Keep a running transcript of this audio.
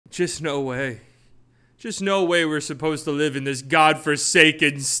Just no way. Just no way we're supposed to live in this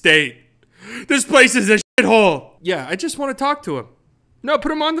godforsaken state. This place is a shithole. Yeah, I just want to talk to him. No,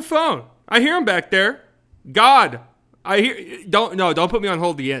 put him on the phone. I hear him back there. God, don't put me on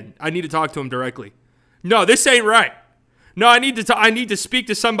hold again. I need to talk to him directly. No, this ain't right. No, I need to speak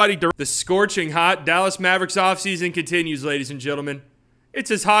to somebody directly. The scorching hot Dallas Mavericks offseason continues, ladies and gentlemen. It's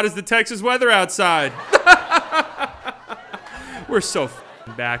as hot as the Texas weather outside. We're so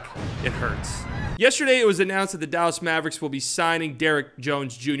back. It hurts. Yesterday, it was announced that the Dallas Mavericks will be signing Derrick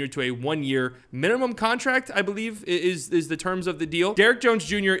Jones Jr. to a one-year minimum contract, I believe is the terms of the deal. Derrick Jones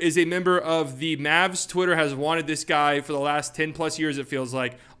Jr. is a member of the Mavs. Twitter has wanted this guy for the last 10-plus years, it feels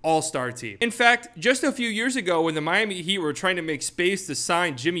like, all-star team. In fact, just a few years ago when the Miami Heat were trying to make space to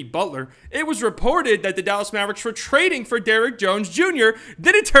sign Jimmy Butler, it was reported that the Dallas Mavericks were trading for Derrick Jones Jr.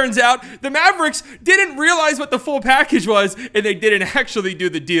 Then it turns out the Mavericks didn't realize what the full package was, and they didn't actually do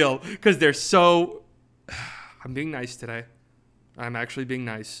the deal because they're so... I'm being nice today. I'm actually being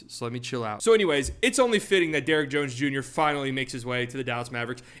nice, so let me chill out. So anyways, it's only fitting that Derrick Jones Jr. finally makes his way to the Dallas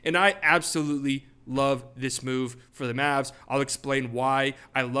Mavericks, and I absolutely love this move for the Mavs. I'll explain why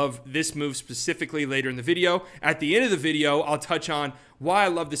I love this move specifically later in the video. At the end of the video, I'll touch on why I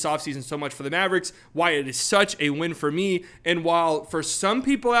love this offseason so much for the Mavericks, why it is such a win for me, and while for some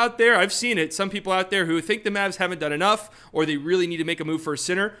people out there, I've seen it, some people out there who think the Mavs haven't done enough or they really need to make a move for a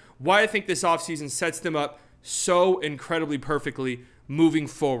center, why I think this offseason sets them up so incredibly perfectly moving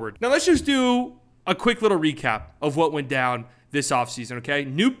forward. Now let's just do a quick little recap of what went down this offseason, okay?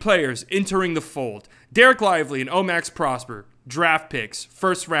 New players entering the fold. Derek Lively and Omax Prosper. Draft picks,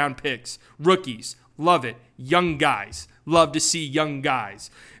 first-round picks, rookies. Love it. Young guys. Love to see young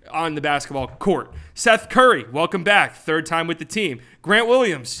guys on the basketball court. Seth Curry, welcome back. Third time with the team. Grant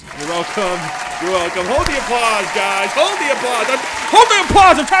Williams, you're welcome. You're welcome. Hold the applause, guys. Hold the applause. Hold the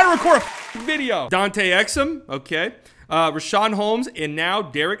applause. I'm trying to record a video. Dante Exum, okay. Rashawn Holmes, and now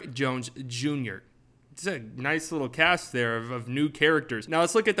Derrick Jones Jr. It's a nice little cast there of new characters. Now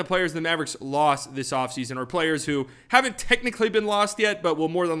let's look at the players the Mavericks lost this offseason, or players who haven't technically been lost yet, but will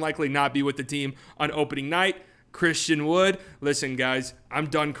more than likely not be with the team on opening night. Christian Wood. Listen, guys, I'm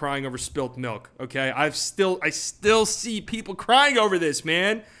done crying over spilt milk, okay? I still see people crying over this,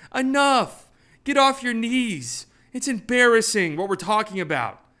 man. Enough. Get off your knees. It's embarrassing what we're talking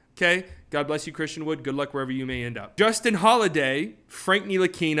about, okay? God bless you, Christian Wood. Good luck wherever you may end up. Justin Holiday, Frank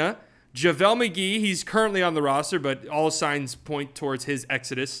Ntilikina, JaVale McGee, he's currently on the roster, but all signs point towards his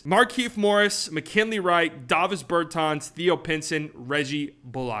exodus. Markieff Morris, McKinley Wright, Davis Bertans, Theo Pinson, Reggie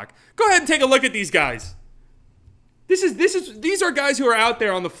Bullock. Go ahead and take a look at these guys. These are guys who are out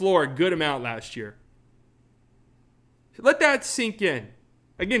there on the floor a good amount last year. Let that sink in.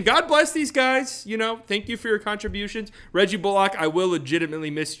 Again, God bless these guys. You know, thank you for your contributions. Reggie Bullock, I will legitimately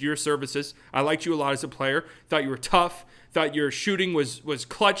miss your services. I liked you a lot as a player. Thought you were tough. Thought your shooting was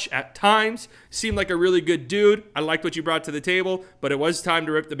clutch at times. Seemed like a really good dude. I liked what you brought to the table, but it was time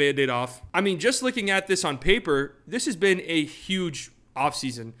to rip the Band-Aid off. I mean, just looking at this on paper, this has been a huge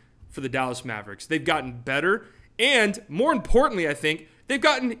offseason for the Dallas Mavericks. They've gotten better, and more importantly, I think, they've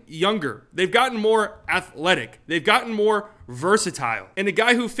gotten younger. They've gotten more athletic. They've gotten more versatile. And a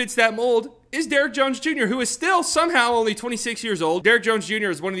guy who fits that mold is Derrick Jones Jr., who is still somehow only 26 years old. Derrick Jones Jr.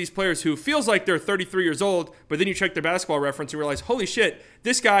 is one of these players who feels like they're 33 years old, but then you check their basketball reference and realize, holy shit,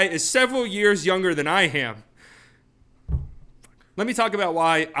 this guy is several years younger than I am. Let me talk about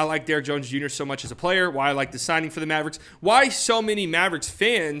why I like Derrick Jones Jr. so much as a player, why I like the signing for the Mavericks, why so many Mavericks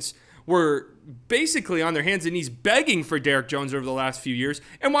fans were basically on their hands and knees begging for Derrick Jones over the last few years,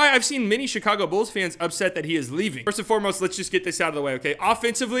 and why I've seen many Chicago Bulls fans upset that he is leaving. First and foremost, let's just get this out of the way, okay?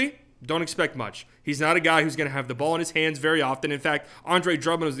 Offensively, don't expect much. He's not a guy who's going to have the ball in his hands very often. In fact, Andre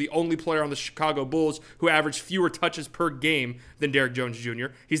Drummond was the only player on the Chicago Bulls who averaged fewer touches per game than Derrick Jones Jr.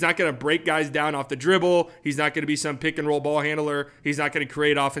 He's not going to break guys down off the dribble. He's not going to be some pick-and-roll ball handler. He's not going to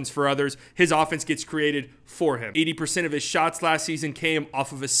create offense for others. His offense gets created for him. 80% of his shots last season came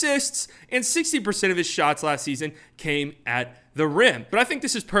off of assists, and 60% of his shots last season came at the rim. But I think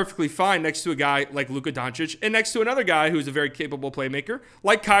this is perfectly fine next to a guy like Luka Doncic and next to another guy who's a very capable playmaker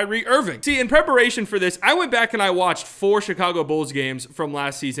like Kyrie Irving. See, in preparation for this, I went back and I watched 4 Chicago Bulls games from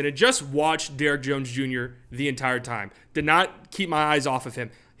last season and just watched Derrick Jones Jr. the entire time. Did not keep my eyes off of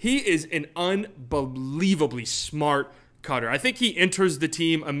him. He is an unbelievably smart cutter. I think he enters the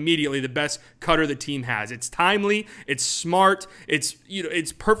team immediately the best cutter the team has. It's timely, it's smart,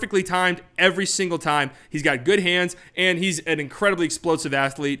 it's perfectly timed every single time. He's got good hands, and he's an incredibly explosive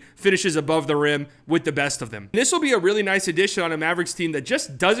athlete, finishes above the rim with the best of them. This will be a really nice addition on a Mavericks team that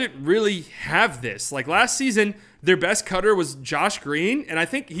just doesn't really have this. Like last season, Their best cutter was Josh Green, and I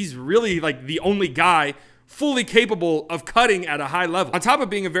think he's really like the only guy fully capable of cutting at a high level. On top of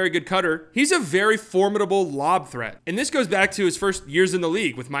being a very good cutter, he's a very formidable lob threat. And this goes back to his first years in the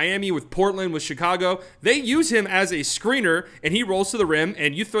league with Miami, with Portland, with Chicago. They use him as a screener, and he rolls to the rim,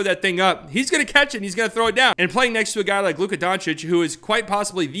 and you throw that thing up, he's going to catch it, and he's going to throw it down. And playing next to a guy like Luka Doncic, who is quite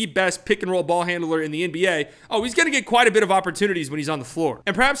possibly the best pick-and-roll ball handler in the NBA, oh, he's going to get quite a bit of opportunities when he's on the floor.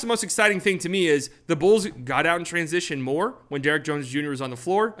 And perhaps the most exciting thing to me is the Bulls got out in transition more when Derrick Jones Jr. was on the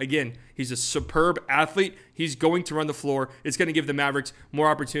floor. Again, he's a superb athlete. He's going to run the floor. It's going to give the Mavericks more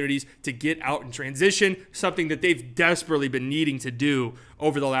opportunities to get out in transition, something that they've desperately been needing to do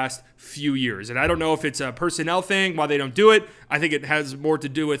over the last few years. And I don't know if it's a personnel thing why they don't do it. I think it has more to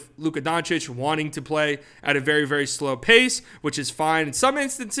do with Luka Doncic wanting to play at a very, very slow pace, which is fine in some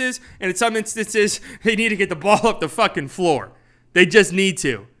instances. And in some instances, they need to get the ball up the fucking floor. They just need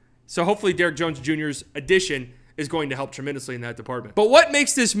to. So hopefully Derrick Jones Jr.'s addition is going to help tremendously in that department. But what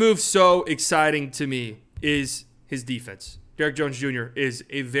makes this move so exciting to me is his defense. Derrick Jones Jr. is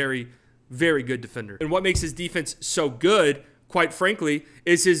a very, very good defender. And what makes his defense so good, quite frankly,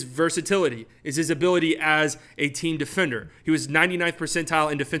 is his versatility, is his ability as a team defender. He was 99th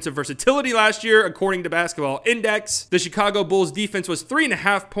percentile in defensive versatility last year, according to Basketball Index. The Chicago Bulls defense was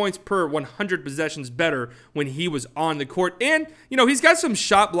 3.5 points per 100 possessions better when he was on the court. And, you know, he's got some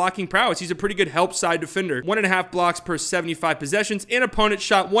shot blocking prowess. He's a pretty good help side defender. 1.5 blocks per 75 possessions, and opponent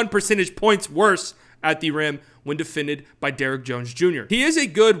shot 1 percentage points worse at the rim when defended by Derrick Jones Jr. He is a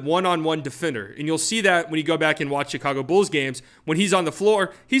good one-on-one defender, and you'll see that when you go back and watch Chicago Bulls games. When he's on the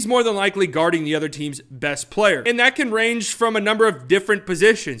floor, he's more than likely guarding the other team's best player, and that can range from a number of different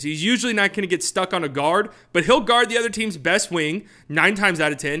positions. He's usually not going to get stuck on a guard, but he'll guard the other team's best wing 9 times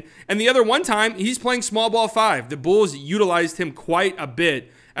out of 10, and the other one time, he's playing small ball 5. The Bulls utilized him quite a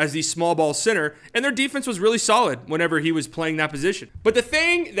bit as the small ball center, and their defense was really solid whenever he was playing that position. But the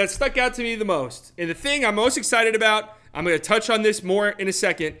thing that stuck out to me the most, and the thing I'm most excited about, I'm going to touch on this more in a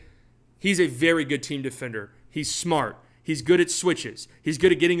second, he's a very good team defender. He's smart. He's good at switches. He's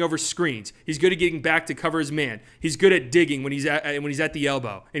good at getting over screens. He's good at getting back to cover his man. He's good at digging when he's at the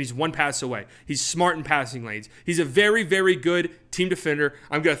elbow, and he's one pass away. He's smart in passing lanes. He's a very, very good team defender.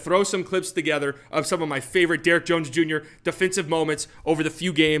 I'm going to throw some clips together of some of my favorite Derrick Jones Jr. defensive moments over the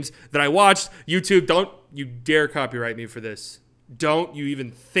few games that I watched. YouTube, don't you dare copyright me for this. Don't you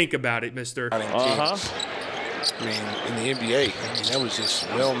even think about it, mister. I mean, in the NBA, I mean, that was just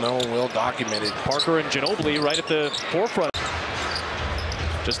well-known, well-documented. Parker and Ginobili right at the forefront.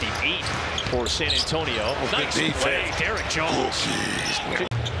 Just the 8 for San Antonio. Nice play, Derrick Jones.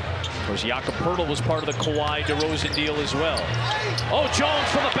 Of course, Jakob Poeltl was part of the Kawhi DeRozan deal as well. Oh, Jones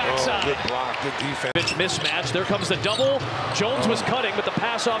from the backside. Good block, good defense. Mismatch. There comes the double. Jones was cutting, but the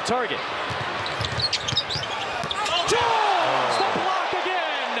pass off target. Jones, the block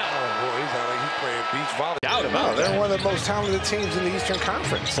again. Oh, boy, he's not like he's playing beach volleyball. Doubt about They're that. one of the most talented teams in the Eastern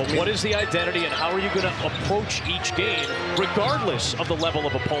Conference. But what is the identity, and how are you going to approach each game, regardless of the level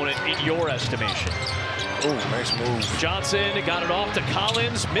of opponent, in your estimation? Ooh, nice move. Johnson got it off to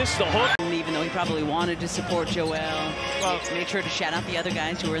Collins, missed the hook. Even though he probably wanted to support Joel, well, made sure to shout out the other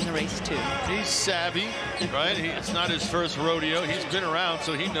guys who were in the race too. He's savvy, right? It's not his first rodeo. He's been around,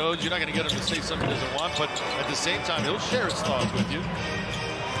 so he knows you're not going to get him to say something he doesn't want, but at the same time, he'll share his thoughts with you.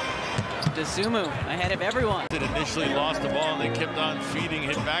 Dosunmu ahead of everyone. It initially lost the ball, and they kept on feeding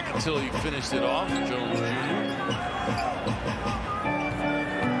him back until he finished it off. Jones Jr.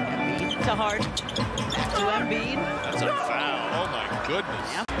 Embiid to Hart. Back to Embiid. That's a foul. Oh my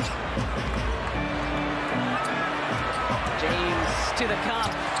goodness. Yep. James to the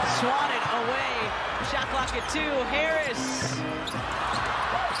cup. Swatted away. Shot clock at 2. Harris.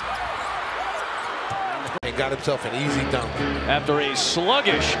 And got himself an easy dunk. After a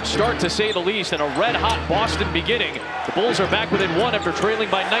sluggish start, to say the least, and a red-hot Boston beginning, the Bulls are back within 1 after trailing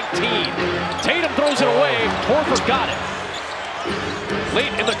by 19. Tatum throws it away. Horford got it.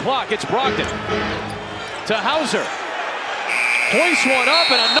 Late in the clock, it's Brogdon to Hauser. Hoists one up,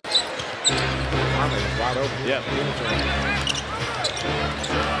 and another. Wide open. Yeah.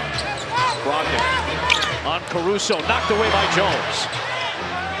 Brogdon on Caruso, knocked away by Jones.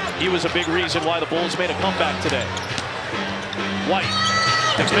 He was a big reason why the Bulls made a comeback today. White,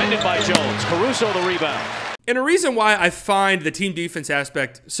 defended by Jones. Caruso the rebound. And a reason why I find the team defense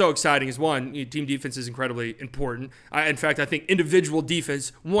aspect so exciting is, one, team defense is incredibly important. In fact, I think individual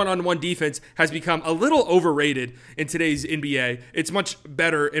defense, one-on-one defense, has become a little overrated in today's NBA. It's much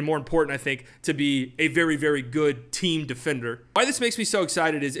better and more important, I think, to be a very, very good team defender. Why this makes me so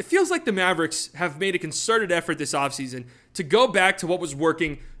excited is it feels like the Mavericks have made a concerted effort this offseason to go back to what was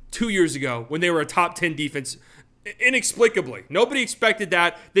working 2 years ago when they were a top 10 defense Inexplicably. Nobody expected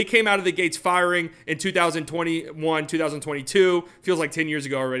that. They came out of the gates firing in 2021, 2022. Feels like 10 years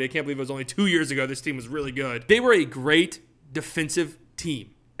ago already. I can't believe it was only 2 years ago. This team was really good. They were a great defensive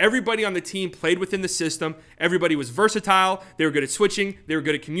team. Everybody on the team played within the system. Everybody was versatile. They were good at switching. They were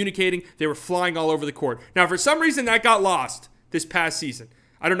good at communicating. They were flying all over the court. Now, for some reason, that got lost this past season.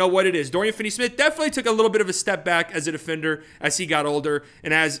 I don't know what it is. Dorian Finney-Smith definitely took a little bit of a step back as a defender as he got older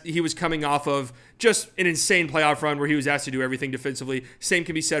and as he was coming off of just an insane playoff run where he was asked to do everything defensively. Same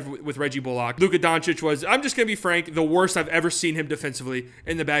can be said with Reggie Bullock. Luka Doncic was, I'm just going to be frank, the worst I've ever seen him defensively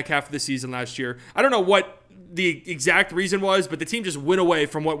in the back half of the season last year. I don't know what the exact reason was, but the team just went away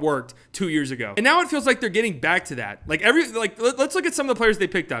from what worked 2 years ago. And now it feels like they're getting back to that. Let's look at some of the players they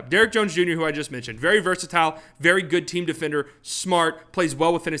picked up. Derrick Jones Jr., who I just mentioned, very versatile, very good team defender, smart, plays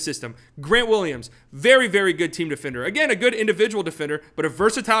well within a system. Grant Williams, very, very good team defender. Again, a good individual defender, but a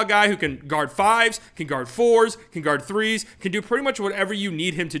versatile guy who can guard fives, can guard fours, can guard threes, can do pretty much whatever you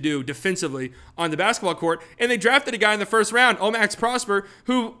need him to do defensively on the basketball court. And they drafted a guy in the first round, Omax Prosper,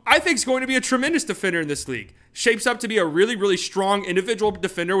 who I think is going to be a tremendous defender in this league. Shapes up to be a really, really strong individual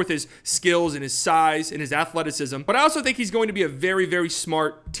defender with his skills and his size and his athleticism. But I also think he's going to be a very, very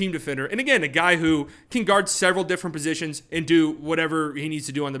smart team defender. And again, a guy who can guard several different positions and do whatever he needs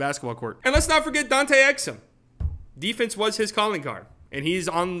to do on the basketball court. And let's not forget Dante Exum. Defense was his calling card, and he's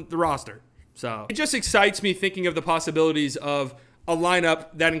on the roster. So it just excites me thinking of the possibilities of a lineup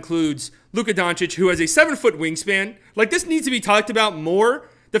that includes Luka Doncic, who has a 7-foot wingspan. Like, this needs to be talked about more.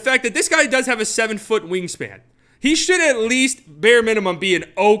 The fact that this guy does have a 7-foot wingspan. He should at least, bare minimum, be an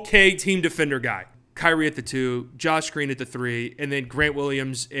okay team defender guy. Kyrie at the 2, Josh Green at the 3, and then Grant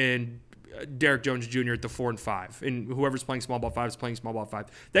Williams and Derrick Jones Jr. at the 4 and 5. And whoever's playing small ball 5 is playing small ball 5.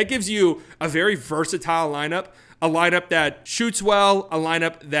 That gives you a very versatile lineup. A lineup that shoots well, a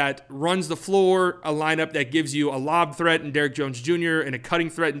lineup that runs the floor, a lineup that gives you a lob threat in Derrick Jones Jr. and a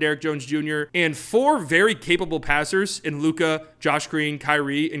cutting threat in Derrick Jones Jr. and 4 very capable passers in Luka, Josh Green,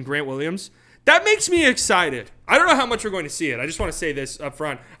 Kyrie, and Grant Williams. That makes me excited. I don't know how much we're going to see it. I just want to say this up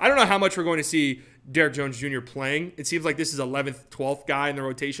front. I don't know how much we're going to see Derrick Jones Jr. playing. It seems like this is 11th, 12th guy in the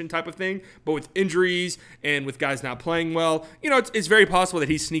rotation type of thing. But with injuries and with guys not playing well, you know, it's very possible that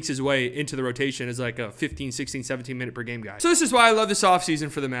he sneaks his way into the rotation as like a 15, 16, 17 minute per game guy. So this is why I love this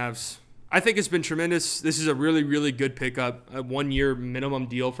offseason for the Mavs. I think it's been tremendous. This is a really, really good pickup. A 1-year minimum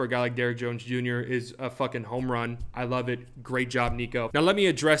deal for a guy like Derrick Jones Jr. is a fucking home run. I love it. Great job, Nico. Now let me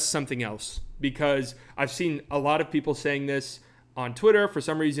address something else, because I've seen a lot of people saying this on Twitter. For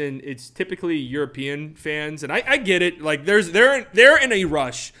some reason, it's typically European fans, and I get it. Like, they're in a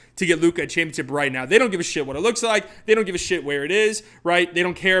rush to get Luka a championship right now. They don't give a shit what it looks like. They don't give a shit where it is, right? They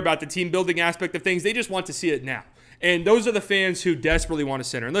don't care about the team building aspect of things. They just want to see it now. And those are the fans who desperately want a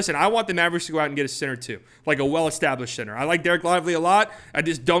center. And listen, I want the Mavericks to go out and get a center too, like a well-established center. I like Derek Lively a lot. I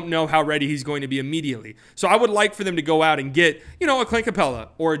just don't know how ready he's going to be immediately. So I would like for them to go out and get, you know, a Clint Capella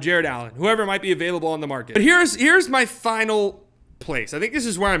or a Jared Allen, whoever might be available on the market. But here's my final place. I think this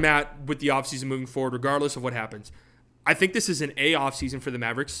is where I'm at with the offseason moving forward, regardless of what happens. I think this is an A offseason for the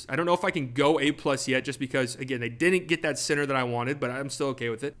Mavericks. I don't know if I can go A+ yet, just because, again, they didn't get that center that I wanted, but I'm still okay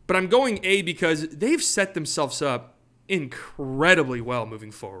with it. But I'm going A because they've set themselves up incredibly well moving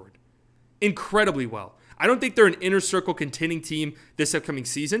forward. Incredibly well. I don't think they're an inner circle contending team this upcoming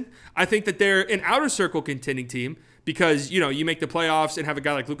season. I think that they're an outer circle contending team because, you know, you make the playoffs and have a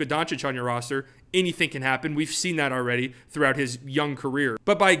guy like Luka Doncic on your roster, anything can happen. We've seen that already throughout his young career.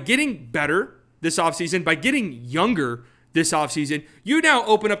 But by getting better this offseason, by getting younger this offseason, you now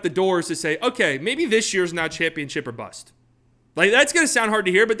open up the doors to say, okay, maybe this year's not championship or bust. Like, that's going to sound hard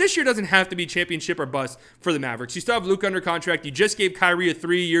to hear, but this year doesn't have to be championship or bust for the Mavericks. You still have Luka under contract. You just gave Kyrie a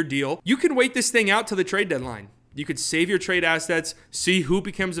 3-year deal. You can wait this thing out till the trade deadline. You could save your trade assets, see who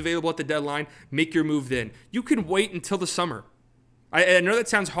becomes available at the deadline, make your move then. You can wait until the summer. I know that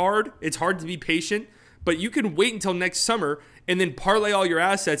sounds hard. It's hard to be patient, but you can wait until next summer and then parlay all your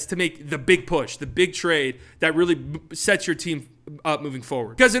assets to make the big push, the big trade that really sets your team up moving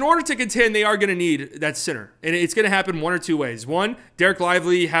forward. Because in order to contend, they are going to need that center. And it's going to happen one or two ways. One, Derek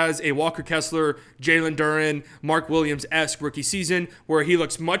Lively has a Walker Kessler, Jalen Duren, Mark Williams-esque rookie season where he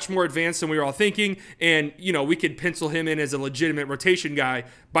looks much more advanced than we were all thinking. And, you know, we could pencil him in as a legitimate rotation guy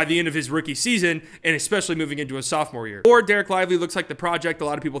by the end of his rookie season, and especially moving into a sophomore year. Or Derek Lively looks like the project a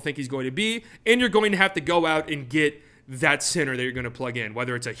lot of people think he's going to be, and you're going to have to go out and get that center that you're going to plug in,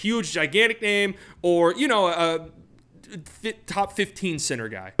 whether it's a huge, gigantic name or, you know, a top 15 center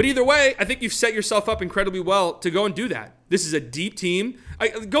guy. But either way, I think you've set yourself up incredibly well to go and do that. This is a deep team.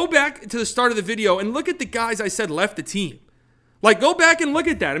 Go back to the start of the video and look at the guys I said left the team. Like, go back and look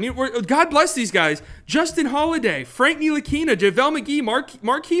at that. I mean, God bless these guys. Justin Holiday, Frank Ntilikina, JaVale McGee,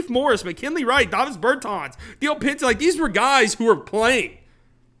 Markieff Morris, McKinley Wright, Davis Bertans, Theo Pinto. Like, these were guys who were playing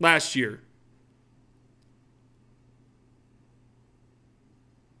last year.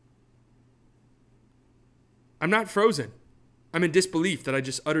 I'm not frozen. I'm in disbelief that I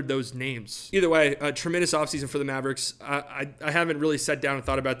just uttered those names. Either way, a tremendous offseason for the Mavericks. I haven't really sat down and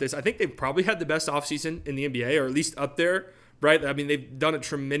thought about this. I think they've probably had the best offseason in the NBA, or at least up there, right? I mean, they've done a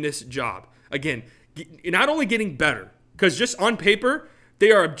tremendous job. Again, not only getting better, because just on paper,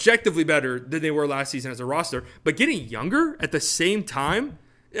 they are objectively better than they were last season as a roster, but getting younger at the same time,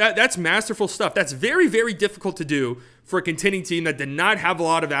 that's masterful stuff. That's very, very difficult to do for a contending team that did not have a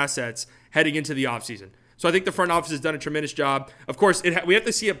lot of assets heading into the offseason. So I think the front office has done a tremendous job. Of course, we have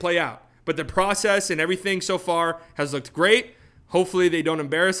to see it play out. But the process and everything so far has looked great. Hopefully they don't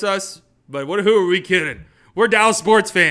embarrass us. But who are we kidding? We're Dallas sports fans.